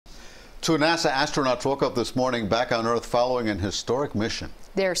Two NASA astronauts woke up this morning back on Earth following an historic mission.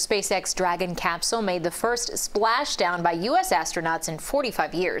 Their SpaceX Dragon capsule made the first splashdown by U.S. astronauts in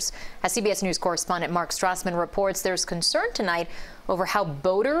 45 years. As CBS News correspondent Mark Strassmann reports, there's concern tonight over how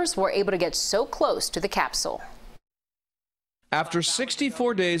boaters were able to get so close to the capsule. After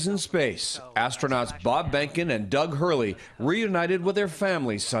 64 days in space, astronauts Bob Behnken and Doug Hurley reunited with their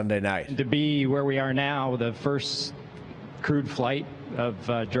families Sunday night. To be where we are now, the first crewed flight of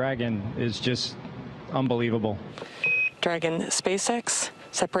Dragon, is just unbelievable. Dragon SpaceX,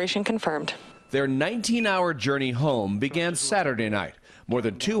 separation confirmed. Their 19-hour journey home began Saturday night, more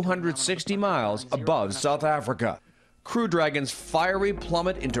than 260 miles above South Africa. Crew Dragon's fiery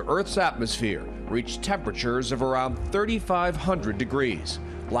plummet into Earth's atmosphere reached temperatures of around 3,500 degrees,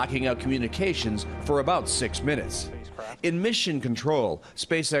 blacking out communications for about 6 minutes. In mission control,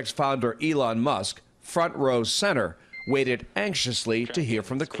 SpaceX founder Elon Musk, front row center, waited anxiously to hear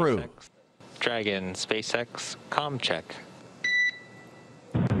from the crew. Dragon SpaceX, comm check.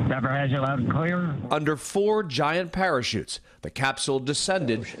 Never has you loud and clear. Under 4 giant parachutes, the capsule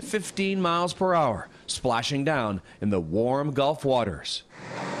descended 15 miles per hour, splashing down in the warm Gulf waters.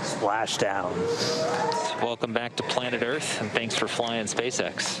 Splashdown. Welcome back to planet Earth, and thanks for flying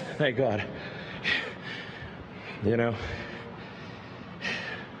SpaceX. Thank God. You know,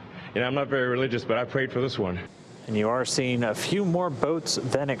 I'm not very religious, but I prayed for this one. And you are seeing a few more boats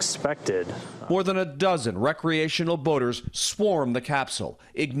than expected. More than a dozen recreational boaters swarmed the capsule,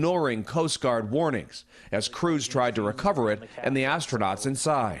 ignoring Coast Guard warnings, as crews tried to recover it and the astronauts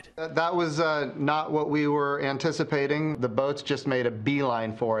inside. That was not what we were anticipating. The boats just made a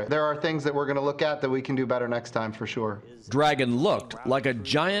beeline for it. There are things that we're going to look at that we can do better next time for sure. Dragon looked like a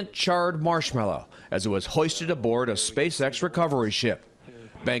giant charred marshmallow as it was hoisted aboard a SpaceX recovery ship.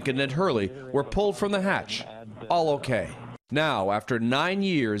 Behnken and Hurley were pulled from the hatch. All okay. Now, after 9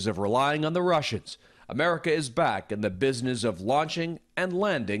 years of relying on the Russians, America is back in the business of launching and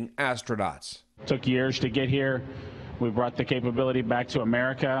landing astronauts. It took years to get here. We brought the capability back to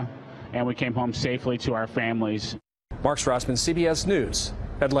America, and we came home safely to our families. Mark Strassmann, CBS News,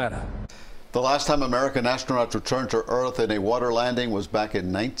 Atlanta. The last time American astronauts returned to Earth in a water landing was back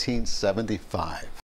in 1975.